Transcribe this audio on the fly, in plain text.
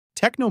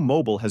Tecno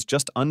Mobile has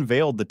just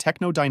unveiled the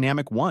Tecno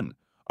Dynamic One,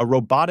 a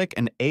robotic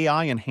and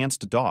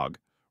AI-enhanced dog,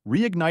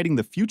 reigniting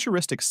the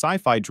futuristic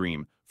sci-fi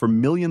dream for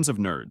millions of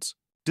nerds.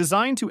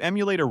 Designed to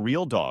emulate a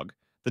real dog,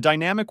 the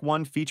Dynamic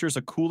One features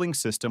a cooling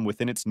system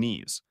within its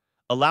knees,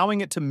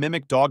 allowing it to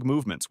mimic dog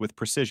movements with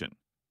precision.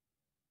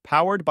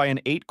 Powered by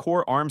an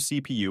 8-core ARM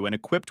CPU and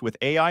equipped with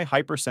AI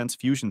HyperSense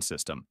fusion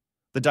system,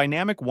 the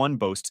Dynamic One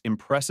boasts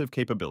impressive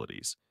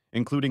capabilities,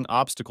 including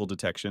obstacle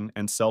detection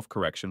and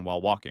self-correction while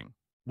walking.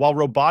 While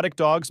robotic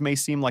dogs may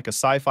seem like a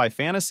sci-fi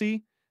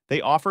fantasy, they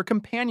offer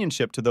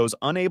companionship to those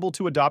unable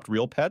to adopt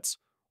real pets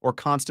or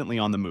constantly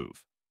on the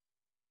move.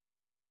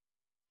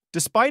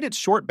 Despite its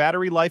short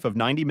battery life of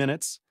 90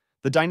 minutes,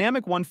 the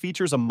Dynamic One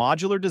features a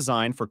modular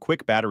design for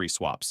quick battery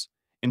swaps,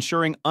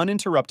 ensuring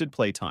uninterrupted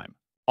playtime.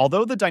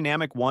 Although the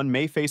Dynamic One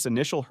may face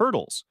initial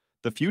hurdles,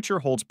 the future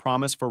holds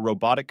promise for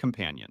robotic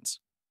companions.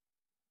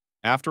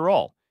 After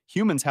all,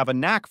 humans have a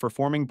knack for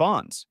forming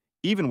bonds,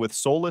 even with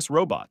soulless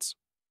robots.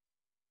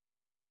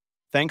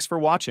 Thanks for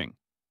watching.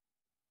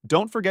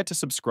 Don't forget to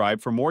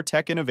subscribe for more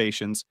tech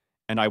innovations,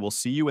 and I will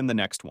see you in the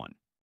next one.